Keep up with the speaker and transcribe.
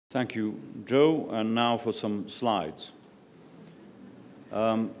Thank you, Joe. And now for some slides.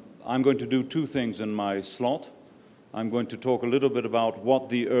 I'm going to do two things in my slot. I'm going to talk a little bit about what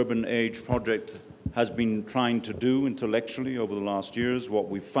the Urban Age project has been trying to do intellectually over the last years, what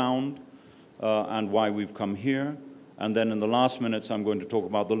we've found, and why we've come here. And then in the last minutes, I'm going to talk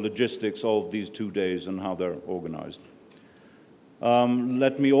about the logistics of these 2 days and how they're organized.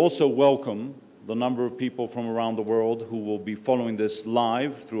 Let me also welcome the number of people from around the world who will be following this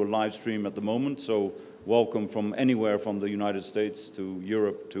live through a live stream at the moment. So welcome from anywhere from the United States to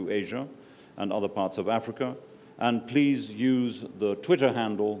Europe to Asia and other parts of Africa. And please use the Twitter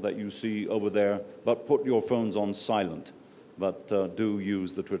handle that you see over there, but put your phones on silent. But do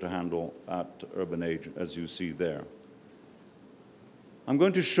use the Twitter handle at Urban Age as you see there. I'm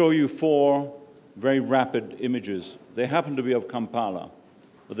going to show you 4 very rapid images. They happen to be of Kampala,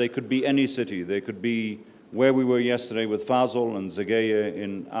 but they could be any city. They could be where we were yesterday with Faisal and Zegeye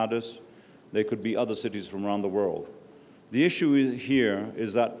in Addis. They could be other cities from around the world. The issue here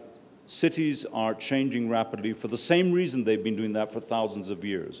is that cities are changing rapidly for the same reason they've been doing that for thousands of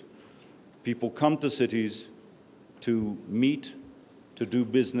years. People come to cities to meet, to do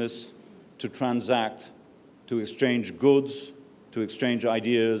business, to transact, to exchange goods, to exchange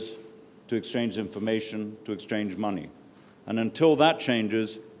ideas, to exchange information, to exchange money. And until that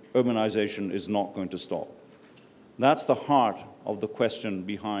changes, urbanization is not going to stop. That's the heart of the question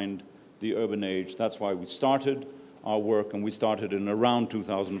behind the urban age. That's why we started our work, and we started in around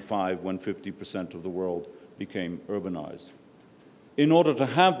 2005 when 50% of the world became urbanized. In order to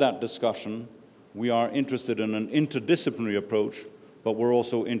have that discussion, we are interested in an interdisciplinary approach, but we're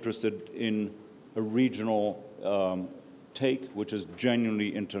also interested in a regional take, which is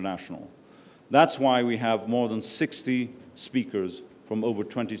genuinely international. That's why we have more than 60 speakers from over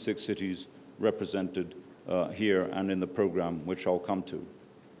 26 cities represented here and in the program, which I'll come to.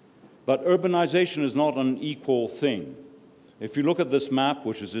 But urbanization is not an equal thing. If you look at this map,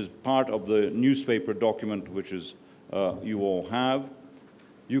 which is part of the newspaper document which is, you all have,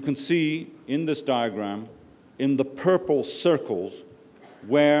 you can see in this diagram, in the purple circles,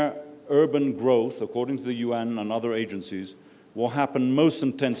 where urban growth, according to the UN and other agencies, will happen most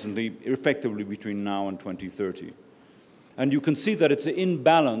intensively, effectively between now and 2030. And you can see that it's an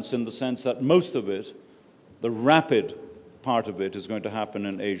imbalance in the sense that most of it, the rapid part of it, is going to happen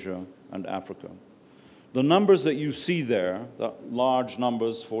in Asia and Africa. The numbers that you see there, the large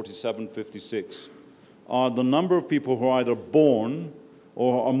numbers, 47, 56, are the number of people who are either born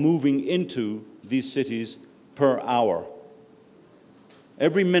or are moving into these cities per hour.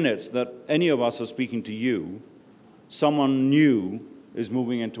 Every minute that any of us are speaking to you, someone new is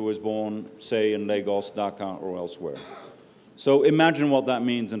moving into or is born, say, in Lagos, Dhaka, or elsewhere. So imagine what that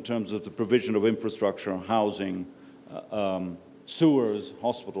means in terms of the provision of infrastructure, housing, sewers,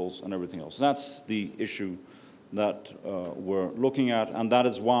 hospitals, and everything else. That's the issue that we're looking at, and that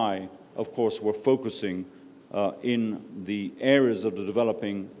is why, of course, we're focusing in the areas of the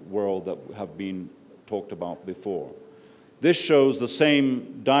developing world that have been talked about before. This shows the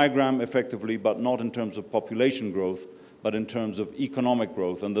same diagram effectively, but not in terms of population growth, but in terms of economic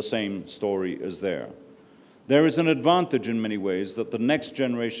growth, and the same story is there. There is an advantage in many ways that the next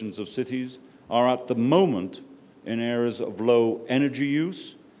generations of cities are at the moment in areas of low energy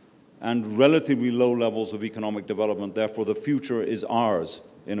use and relatively low levels of economic development. Therefore, the future is ours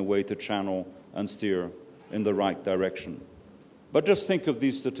in a way to channel and steer in the right direction. But just think of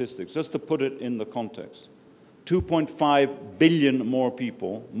these statistics, just to put it in the context. 2.5 billion more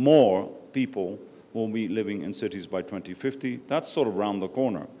people will be living in cities by 2050. That's sort of around the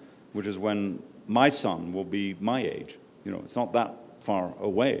corner, which is when my son will be my age. You know, it's not that far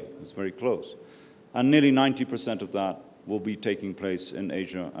away. It's very close. And nearly 90% of that will be taking place in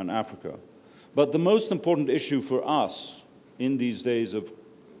Asia and Africa. But the most important issue for us in these days of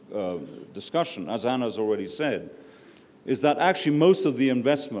discussion, as Anna's already said, is that actually most of the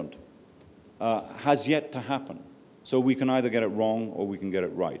investment has yet to happen. So we can either get it wrong or we can get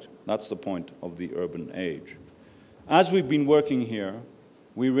it right. That's the point of the urban age. As we've been working here,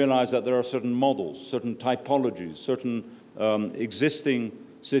 we realize that there are certain models, certain typologies, certain existing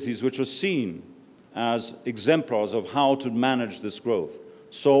cities which are seen as exemplars of how to manage this growth.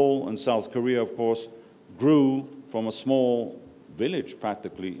 Seoul in South Korea, of course, grew from a small village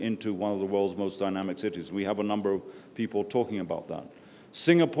practically into one of the world's most dynamic cities. We have a number of people talking about that.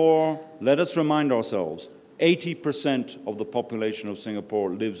 Singapore, let us remind ourselves, 80% of the population of Singapore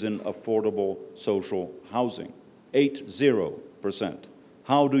lives in affordable social housing. 80%.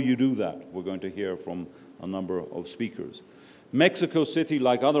 How do you do that? We're going to hear from a number of speakers. Mexico City,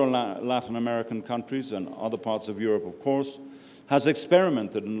 like other Latin American countries and other parts of Europe, of course, has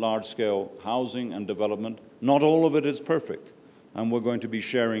experimented in large-scale housing and development. Not all of it is perfect, and we're going to be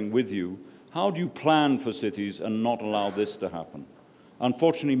sharing with you how do you plan for cities and not allow this to happen.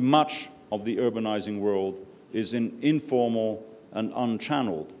 Unfortunately, much of the urbanizing world is informal and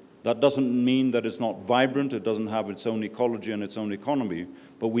unchanneled. That doesn't mean that it's not vibrant, it doesn't have its own ecology and its own economy,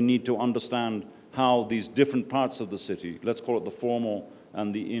 but we need to understand how these different parts of the city, let's call it the formal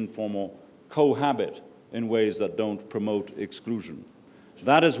and the informal, cohabit in ways that don't promote exclusion.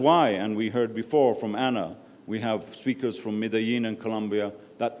 That is why, and we heard before from Anna, we have speakers from Medellin and Colombia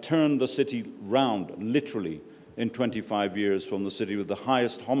that turned the city round, literally, in 25 years, from the city with the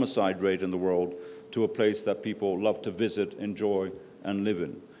highest homicide rate in the world to a place that people love to visit, enjoy, and live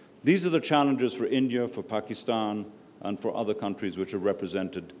in. These are the challenges for India, for Pakistan, and for other countries which are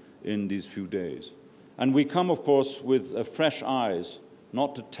represented in these few days. And we come, of course, with fresh eyes,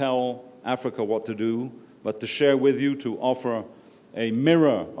 not to tell Africa what to do, but to share with you, to offer a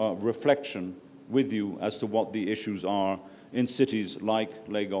mirror reflection with you as to what the issues are in cities like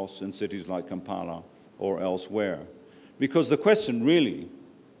Lagos, in cities like Kampala, or elsewhere. Because the question really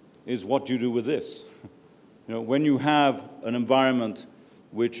is what do you do with this? You know, when you have an environment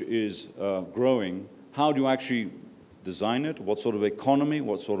which is growing, how do you actually design it? What sort of economy,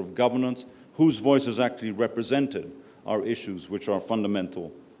 what sort of governance, whose voice is actually represented are issues which are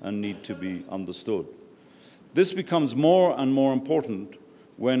fundamental and need to be understood. This becomes more and more important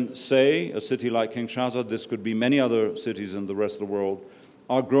when, say, a city like Kinshasa, this could be many other cities in the rest of the world,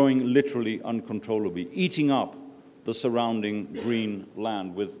 are growing literally uncontrollably, eating up the surrounding green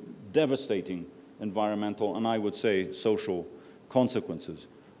land with devastating environmental and, I would say, social consequences.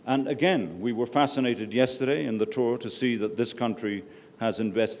 And again, we were fascinated yesterday in the tour to see that this country has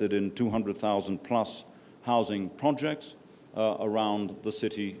invested in 200,000 plus housing projects around the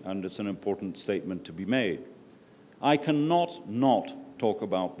city, and it's an important statement to be made. I cannot not talk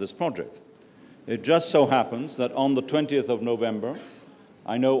about this project. It just so happens that on the 20th of November,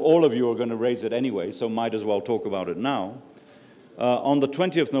 I know all of you are going to raise it anyway, so might as well talk about it now. On the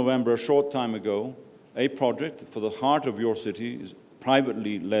 20th of November, a short time ago, a project for the heart of your city, is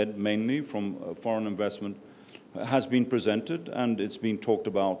privately led mainly from foreign investment, has been presented, and it's been talked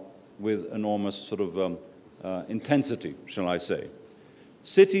about with enormous sort of intensity, shall I say.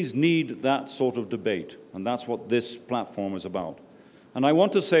 Cities need that sort of debate, and that's what this platform is about. And I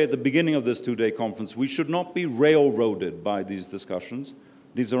want to say at the beginning of this two-day conference, we should not be railroaded by these discussions.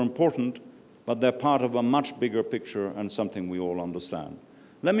 These are important, but they're part of a much bigger picture and something we all understand.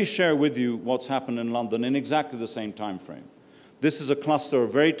 Let me share with you what's happened in London in exactly the same time frame. This is a cluster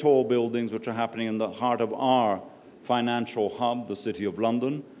of very tall buildings which are happening in the heart of our financial hub, the City of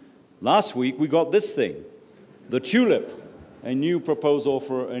London. Last week, we got this thing, the Tulip, a new proposal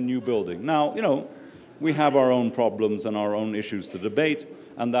for a new building. Now, you know, we have our own problems and our own issues to debate,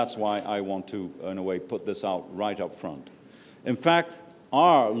 and that's why I want to, in a way, put this out right up front. In fact,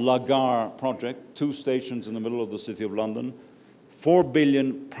 our Lagar project, 2 stations in the middle of the City of London, 4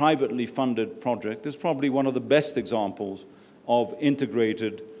 billion privately funded project, is probably one of the best examples of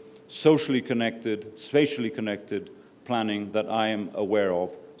integrated, socially connected, spatially connected planning that I am aware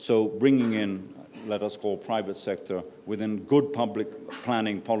of. So bringing in, let us call private sector, within good public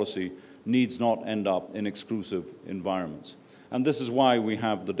planning policy needs not end up in exclusive environments. And this is why we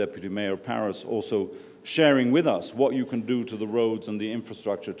have the Deputy Mayor of Paris also sharing with us what you can do to the roads and the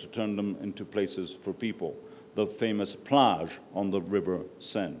infrastructure to turn them into places for people, the famous plage on the River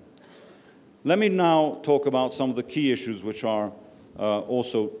Seine. Let me now talk about some of the key issues which are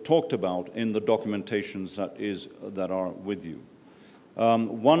also talked about in the documentations that are with you.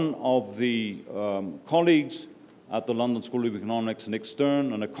 One of the colleagues at the London School of Economics, Nick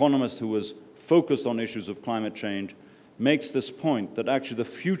Stern, an economist who was focused on issues of climate change, makes this point that actually the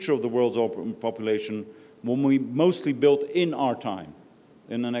future of the world's population will be mostly built in our time,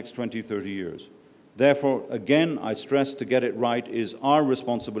 in the next 20, 30 years. Therefore, again, I stress to get it right is our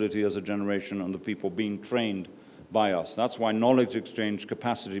responsibility as a generation and the people being trained by us. That's why knowledge exchange,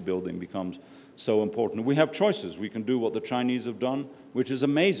 capacity building becomes so important. We have choices. We can do what the Chinese have done, which is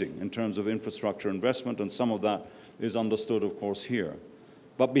amazing in terms of infrastructure investment, and some of that is understood, of course, here.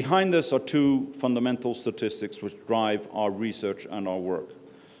 But behind this are 2 fundamental statistics which drive our research and our work.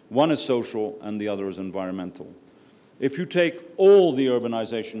 One is social and the other is environmental. If you take all the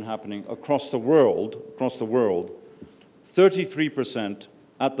urbanization happening across the world, 33%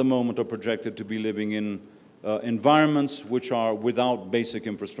 at the moment are projected to be living in environments which are without basic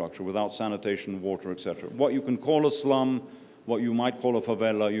infrastructure, without sanitation, water, etc. What you can call a slum, what you might call a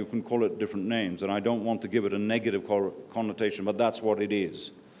favela, you can call it different names, and I don't want to give it a negative connotation, but that's what it is.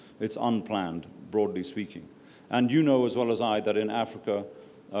 It's unplanned, broadly speaking. And you know as well as I that in Africa,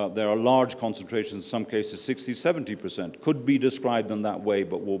 there are large concentrations, in some cases 60, 70%. Could be described in that way,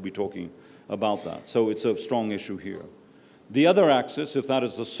 but we'll be talking about that. So it's a strong issue here. The other axis, if that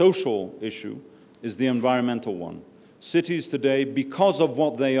is the social issue, is the environmental one. Cities today, because of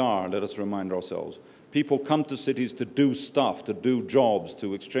what they are, let us remind ourselves, people come to cities to do stuff, to do jobs,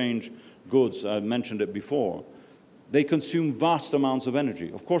 to exchange goods. I mentioned it before. They consume vast amounts of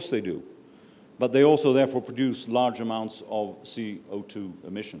energy. Of course they do. But they also therefore produce large amounts of CO2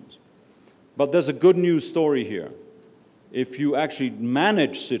 emissions. But there's a good news story here. If you actually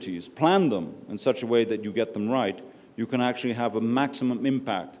manage cities, plan them in such a way that you get them right, you can actually have a maximum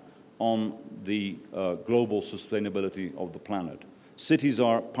impact on the global sustainability of the planet. Cities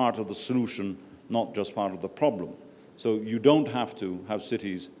are part of the solution, not just part of the problem. So you don't have to have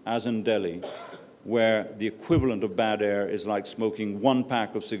cities, as in Delhi, where the equivalent of bad air is like smoking 1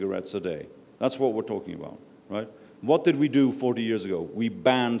 pack of cigarettes a day. That's what we're talking about, right? What did we do 40 years ago? We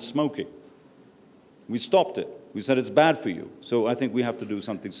banned smoking. We stopped it. We said it's bad for you. So I think we have to do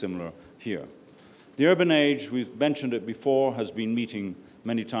something similar here. The urban age, we've mentioned it before, has been meeting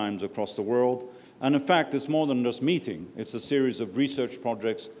many times across the world. And in fact, it's more than just meeting. It's a series of research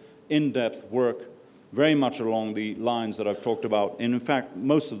projects, in-depth work, very much along the lines that I've talked about. And in fact,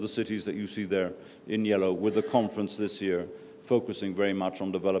 most of the cities that you see there in yellow, with the conference this year, focusing very much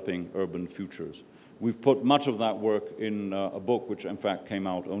on developing urban futures. We've put much of that work in a book, which in fact came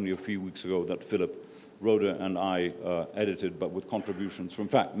out only a few weeks ago, that Philip Rode and I edited, but with contributions from, in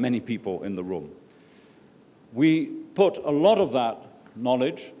fact, many people in the room. We put a lot of that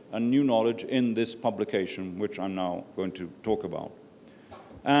knowledge and new knowledge in this publication, which I'm now going to talk about.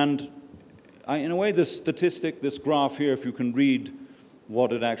 And in a way, this statistic, this graph here, if you can read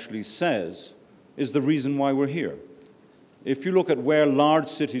what it actually says, is the reason why we're here. If you look at where large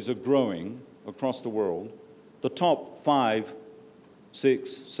cities are growing across the world, the top 5,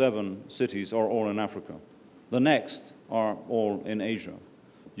 6, 7 cities are all in Africa. The next are all in Asia.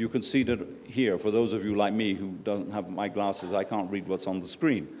 You can see that here, for those of you like me who don't have my glasses, I can't read what's on the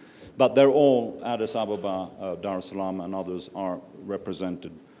screen. But they're all, Addis Ababa, Dar es Salaam, and others are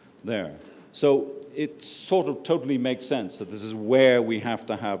represented there. So it sort of totally makes sense that this is where we have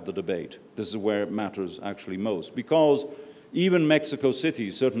to have the debate. This is where it matters actually most. Because even Mexico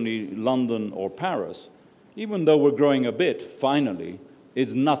City, certainly London or Paris, even though we're growing a bit, finally,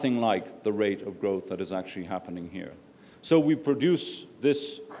 it's nothing like the rate of growth that is actually happening here. So we produce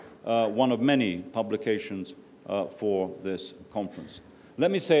this, one of many publications for this conference. Let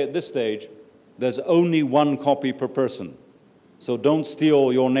me say at this stage, there's only 1 copy per person. So don't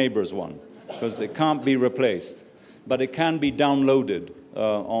steal your neighbor's one, because it can't be replaced. But it can be downloaded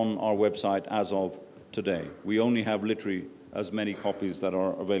on our website as of today. We only have literally as many copies that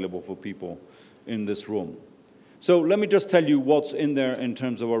are available for people in this room. So let me just tell you what's in there in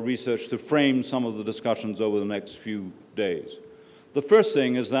terms of our research to frame some of the discussions over the next few days. The first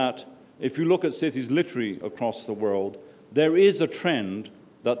thing is that if you look at cities literally across the world, there is a trend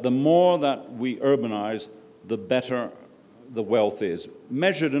that the more that we urbanize, the better the wealth is,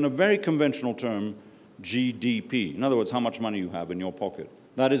 measured in a very conventional term, GDP. In other words, how much money you have in your pocket.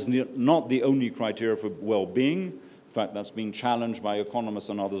 That is not the only criteria for well-being. In fact, that's been challenged by economists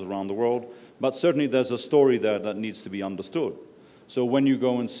and others around the world. But certainly there's a story there that needs to be understood. So when you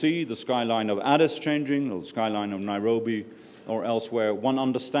go and see the skyline of Addis changing, or the skyline of Nairobi, or elsewhere, one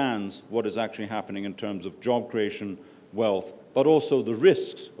understands what is actually happening in terms of job creation, wealth, but also the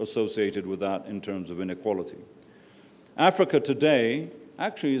risks associated with that in terms of inequality. Africa today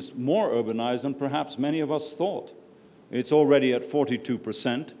actually is more urbanized than perhaps many of us thought. It's already at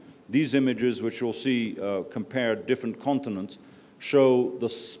 42%. These images, which you'll see compare different continents, show the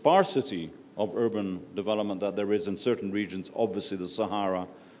sparsity of urban development that there is in certain regions, obviously the Sahara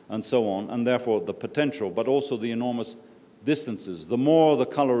and so on, and therefore the potential, but also the enormous distances. The more the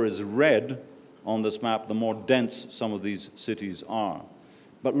color is red on this map, the more dense some of these cities are.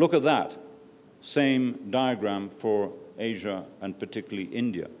 But look at that. Same diagram for Asia and particularly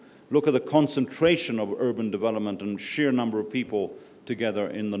India. Look at the concentration of urban development and sheer number of people together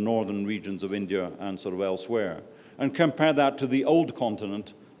in the northern regions of India and sort of elsewhere. And compare that to the old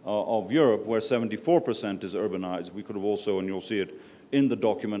continent of Europe, where 74% is urbanized. We could have also, and you'll see it in the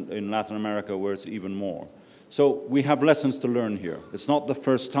document, in Latin America, where it's even more. So we have lessons to learn here. It's not the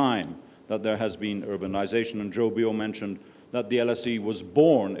first time that there has been urbanization, and Joe Beale mentioned that the LSE was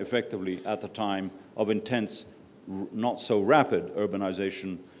born effectively at the time of intense, not so rapid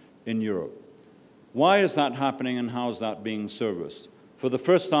urbanization in Europe. Why is that happening and how is that being serviced? For the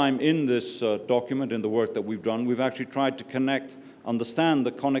first time in this document, in the work that we've done, we've actually tried to connect, understand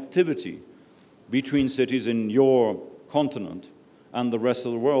the connectivity between cities in your continent and the rest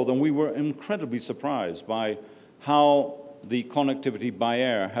of the world, and we were incredibly surprised by how the connectivity by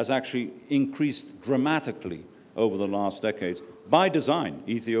air has actually increased dramatically over the last decades by design.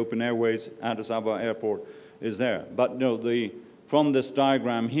 Ethiopian Airways, Addis Ababa Airport is there. But no, from this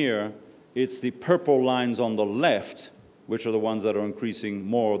diagram here, it's the purple lines on the left, which are the ones that are increasing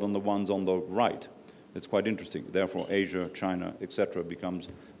more than the ones on the right. It's quite interesting. Therefore, Asia, China, etc., becomes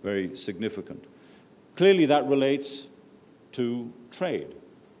very significant. Clearly, that relates to trade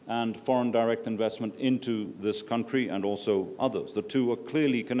and foreign direct investment into this country and also others. The two are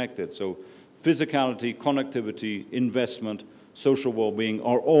clearly connected. So physicality, connectivity, investment, social well-being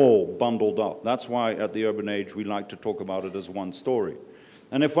are all bundled up. That's why at the Urban Age we like to talk about it as one story.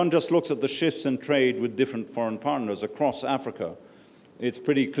 And if one just looks at the shifts in trade with different foreign partners across Africa, it's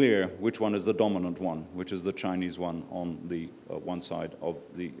pretty clear which one is the dominant one, which is the Chinese one on the one side of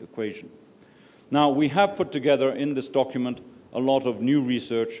the equation. Now, we have put together in this document a lot of new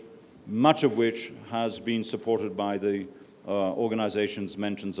research, much of which has been supported by the organizations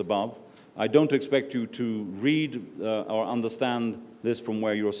mentioned above. I don't expect you to read or understand this from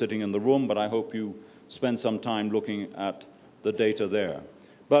where you're sitting in the room, but I hope you spend some time looking at the data there.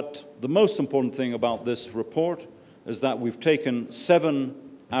 But the most important thing about this report is that we've taken 7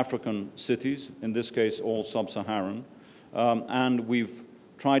 African cities, in this case all sub-Saharan, and we've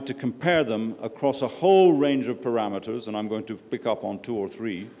tried to compare them across a whole range of parameters, and I'm going to pick up on 2 or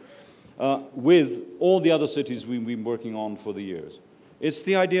 3, with all the other cities we've been working on for the years. It's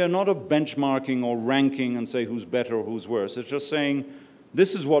the idea not of benchmarking or ranking and say who's better or who's worse. It's just saying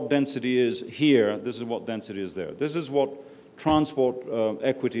this is what density is here, this is what density is there. This is what transport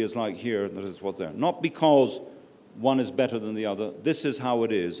equity is like here, that is what's there. Not because one is better than the other. This is how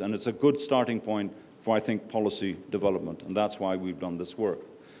it is, and it's a good starting point for, I think, policy development, and that's why we've done this work.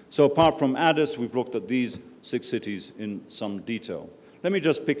 So apart from Addis, we've looked at these 6 cities in some detail. Let me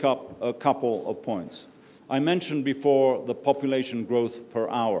just pick up a couple of points. I mentioned before the population growth per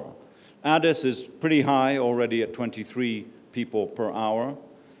hour. Addis is pretty high already at 23 people per hour.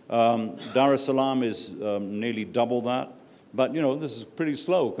 Dar es Salaam is nearly double that. But, you know, this is pretty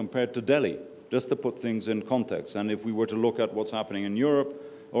slow compared to Delhi, just to put things in context. And if we were to look at what's happening in Europe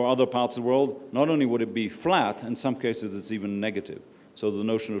or other parts of the world, not only would it be flat, in some cases it's even negative. So the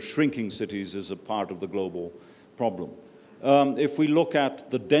notion of shrinking cities is a part of the global problem. If we look at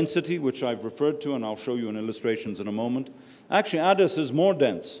the density, which I've referred to, and I'll show you in illustrations in a moment, actually Addis is more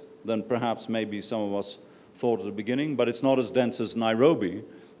dense than perhaps maybe some of us thought at the beginning, but it's not as dense as Nairobi,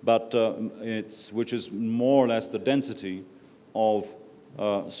 but which is more or less the density of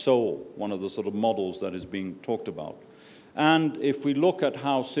Seoul, one of the sort of models that is being talked about. And if we look at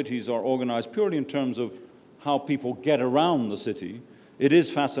how cities are organized purely in terms of how people get around the city, it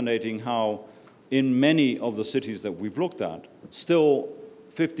is fascinating how in many of the cities that we've looked at, still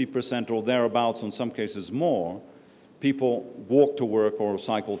 50% or thereabouts, in some cases more, people walk to work or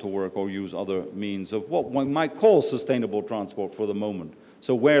cycle to work or use other means of what one might call sustainable transport for the moment.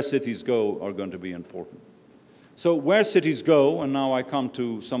 So where cities go are going to be important. So where cities go, and now I come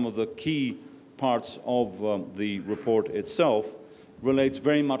to some of the key parts of the report itself, relates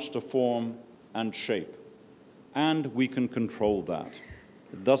very much to form and shape. And we can control that.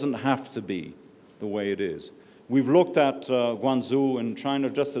 It doesn't have to be the way it is. We've looked at Guangzhou in China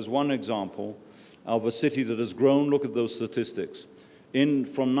just as one example of a city that has grown. Look at those statistics.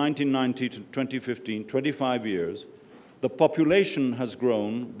 From 1990 to 2015, 25 years, the population has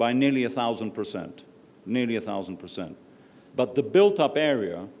grown by nearly 1,000%, nearly 1,000%. But the built-up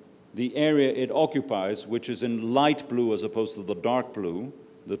area, the area it occupies, which is in light blue as opposed to the dark blue,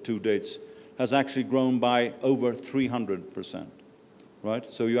 the 2 dates, has actually grown by over 300%, right?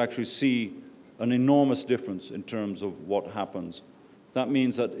 So you actually see an enormous difference in terms of what happens. That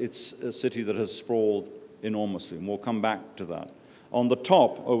means that it's a city that has sprawled enormously, and we'll come back to that. On the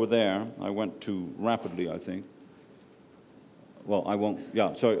top over there, I went too rapidly, I think. Well, I won't,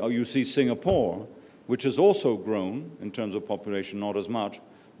 yeah, so you see Singapore, which has also grown in terms of population, not as much,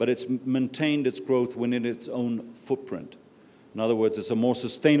 but it's maintained its growth within its own footprint. In other words, it's a more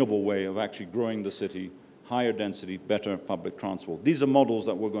sustainable way of actually growing the city, higher density, better public transport. These are models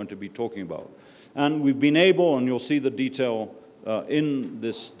that we're going to be talking about. And we've been able, and you'll see the detail in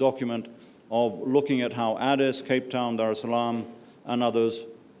this document, of looking at how Addis, Cape Town, Dar es Salaam, and others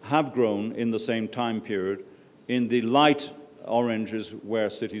have grown in the same time period. In the light orange is where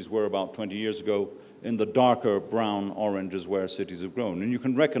cities were about 20 years ago. In the darker brown orange is where cities have grown. And you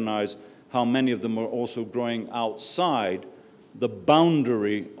can recognize how many of them are also growing outside the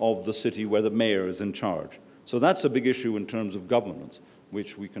boundary of the city where the mayor is in charge. So that's a big issue in terms of governance.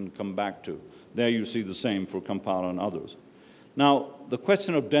 which we can come back to. There you see the same for Kampala and others. Now, the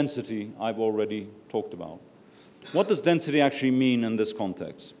question of density I've already talked about. What does density actually mean in this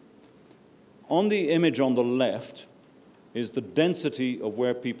context? On the image on the left is the density of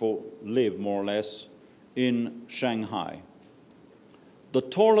where people live, more or less, in Shanghai. The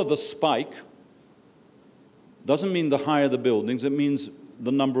taller the spike doesn't mean the higher the buildings, it means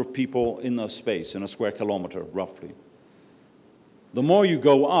the number of people in a space, in a square kilometer, roughly. The more you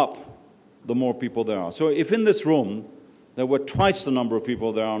go up, the more people there are. So if in this room there were twice the number of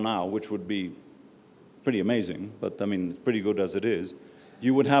people there are now, which would be pretty amazing, but I mean, it's pretty good as it is,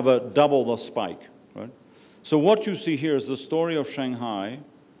 you would have a double the spike, right? So what you see here is the story of Shanghai,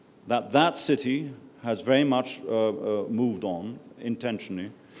 that city has very much moved on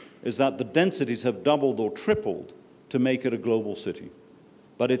intentionally, is that the densities have doubled or tripled to make it a global city.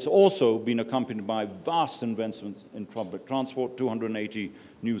 But it's also been accompanied by vast investments in public transport, 280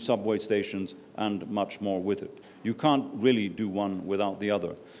 new subway stations, and much more with it. You can't really do one without the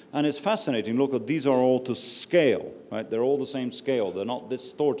other. And it's fascinating. Look, these are all to scale, right? They're all the same scale. They're not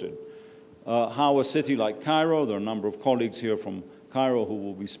distorted. How a city like Cairo, there are a number of colleagues here from Cairo who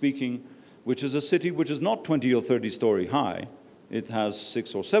will be speaking, which is a city which is not 20 or 30 story high. It has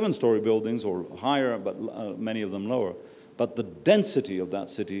 6 or 7 story buildings or higher, but many of them lower. But the density of that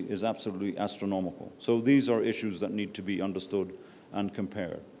city is absolutely astronomical. So these are issues that need to be understood and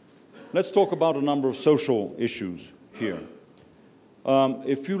compared. Let's talk about a number of social issues here.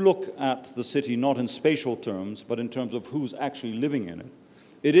 If you look at the city not in spatial terms, but in terms of who's actually living in it,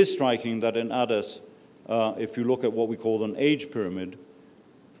 it is striking that in Addis, if you look at what we call an age pyramid,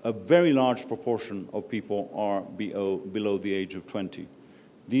 a very large proportion of people are below the age of 20.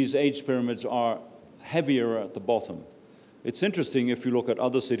 These age pyramids are heavier at the bottom. It's interesting if you look at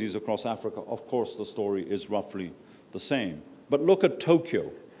other cities across Africa, of course the story is roughly the same. But look at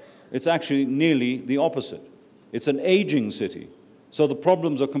Tokyo. It's actually nearly the opposite. It's an aging city. So the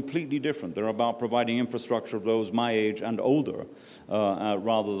problems are completely different. They're about providing infrastructure for those my age and older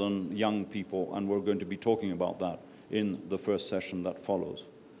rather than young people, and we're going to be talking about that in the first session that follows.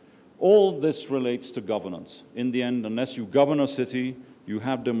 All this relates to governance. In the end, unless you govern a city, you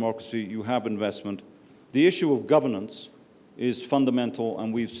have democracy, you have investment. The issue of governance is fundamental,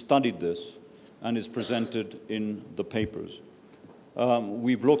 and we've studied this and is presented in the papers.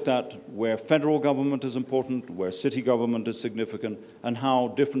 We've looked at where federal government is important, where city government is significant, and how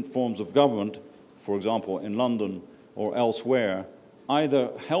different forms of government, for example, in London or elsewhere,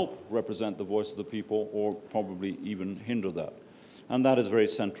 either help represent the voice of the people or probably even hinder that. And that is very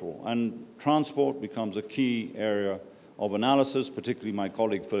central. And transport becomes a key area of analysis, particularly my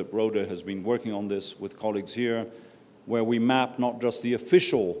colleague Philip Burdett has been working on this with colleagues here, where we map not just the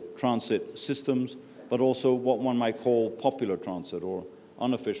official transit systems, but also what one might call popular transit or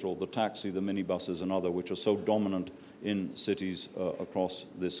unofficial, the taxi, the minibuses and other, which are so dominant in cities across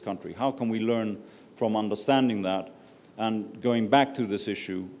this country. How can we learn from understanding that and going back to this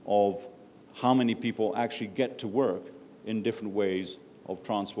issue of how many people actually get to work in different ways of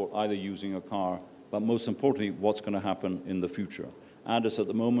transport, either using a car, but most importantly, what's going to happen in the future. Addis at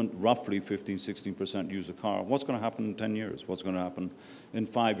the moment, roughly 15–16% use a car. What's going to happen in 10 years? What's going to happen in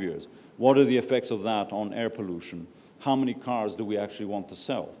 5 years? What are the effects of that on air pollution? How many cars do we actually want to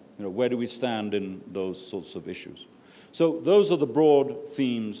sell? You know, where do we stand in those sorts of issues? So those are the broad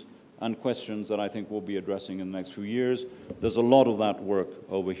themes and questions that I think we'll be addressing in the next few years. There's a lot of that work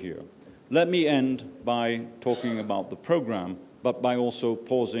over here. Let me end by talking about the program, but by also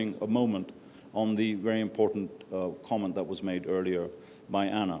pausing a moment on the very important comment that was made earlier by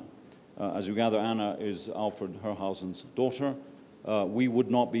Anna. As you gather, Anna is Alfred Herhausen's daughter. We would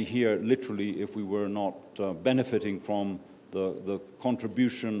not be here literally if we were not benefiting from the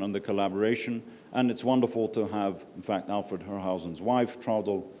contribution and the collaboration. And it's wonderful to have, in fact, Alfred Herhausen's wife,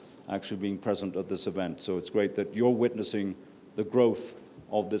 Traudl, actually being present at this event. So it's great that you're witnessing the growth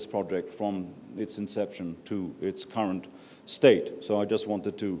of this project from its inception to its current state. So I just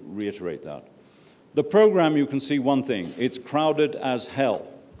wanted to reiterate that. The program, you can see one thing, it's crowded as hell,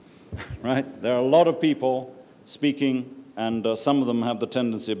 right? There are a lot of people speaking, and some of them have the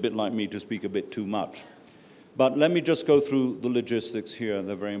tendency, a bit like me, to speak a bit too much. But let me just go through the logistics here,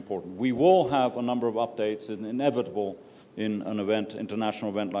 they're very important. We will have a number of updates, it's inevitable in an event,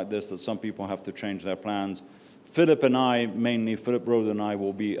 international event like this, that some people have to change their plans. Philip and I, mainly Philip Burdett and I,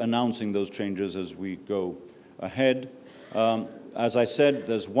 will be announcing those changes as we go ahead. As I said,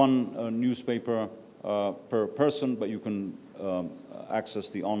 there's one newspaper per person, but you can access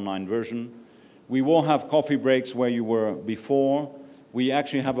the online version. We will have coffee breaks where you were before. We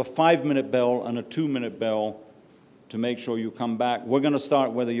actually have a 5-minute bell and a 2-minute bell to make sure you come back. We're going to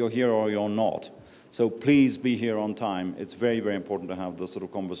start whether you're here or you're not. So please be here on time. It's very, very important to have this sort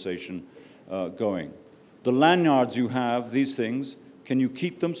of conversation going. The lanyards you have, these things, can you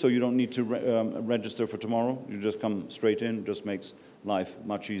keep them so you don't need to register for tomorrow? You just come straight in, just makes life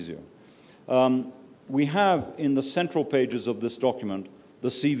much easier. We have in the central pages of this document the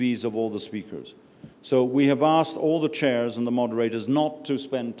CVs of all the speakers. So we have asked all the chairs and the moderators not to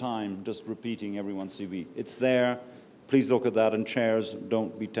spend time just repeating everyone's CV. It's there. Please look at that, and chairs,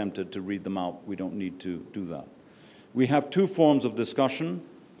 don't be tempted to read them out. We don't need to do that. We have two forms of discussion.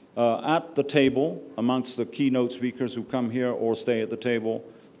 At the table, amongst the keynote speakers who come here or stay at the table,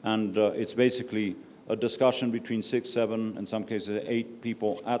 and it's basically a discussion between 6, 7, in some cases 8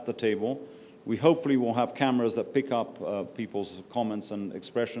 people at the table. We hopefully will have cameras that pick up people's comments and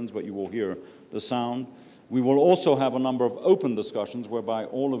expressions, but you will hear the sound. We will also have a number of open discussions whereby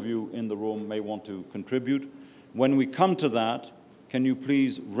all of you in the room may want to contribute. When we come to that, can you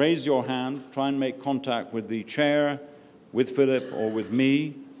please raise your hand, try and make contact with the chair, with Philip or with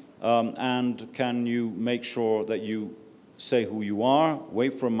me, and can you make sure that you say who you are,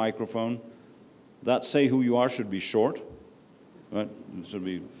 wait for a microphone. That say who you are should be short, right? It should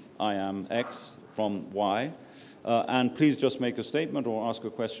be I am X from Y. And please just make a statement or ask a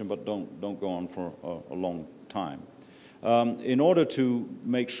question, but don't go on for a long time. In order to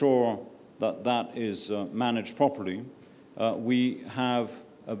make sure that that is managed properly, we have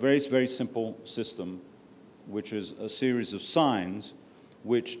a very, very simple system, which is a series of signs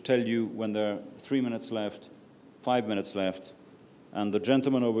which tell you when there are 3 minutes left, 5 minutes left, and the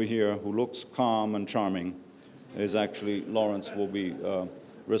gentleman over here who looks calm and charming is actually Lawrence, will be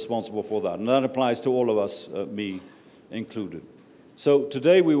responsible for that. And that applies to all of us, me included. So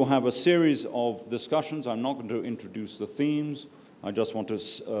today we will have a series of discussions. I'm not going to introduce the themes. I just want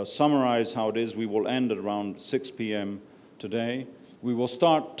to summarize how it is. We will end at around 6 p.m. today. We will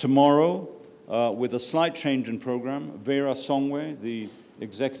start tomorrow with a slight change in program. Vera Songwe, the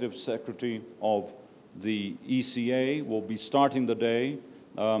Executive Secretary of the ECA, will be starting the day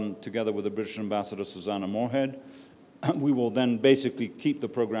together with the British Ambassador Susanna Moorhead. We will then basically keep the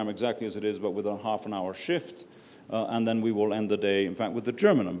program exactly as it is, but with a half-an-hour shift. And then we will end the day, in fact, with the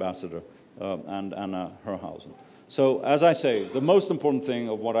German Ambassador and Anna Herrhausen. So, as I say, the most important thing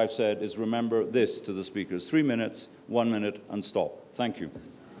of what I've said is remember this to the speakers: 3 minutes, 1 minute, and stop. Thank you.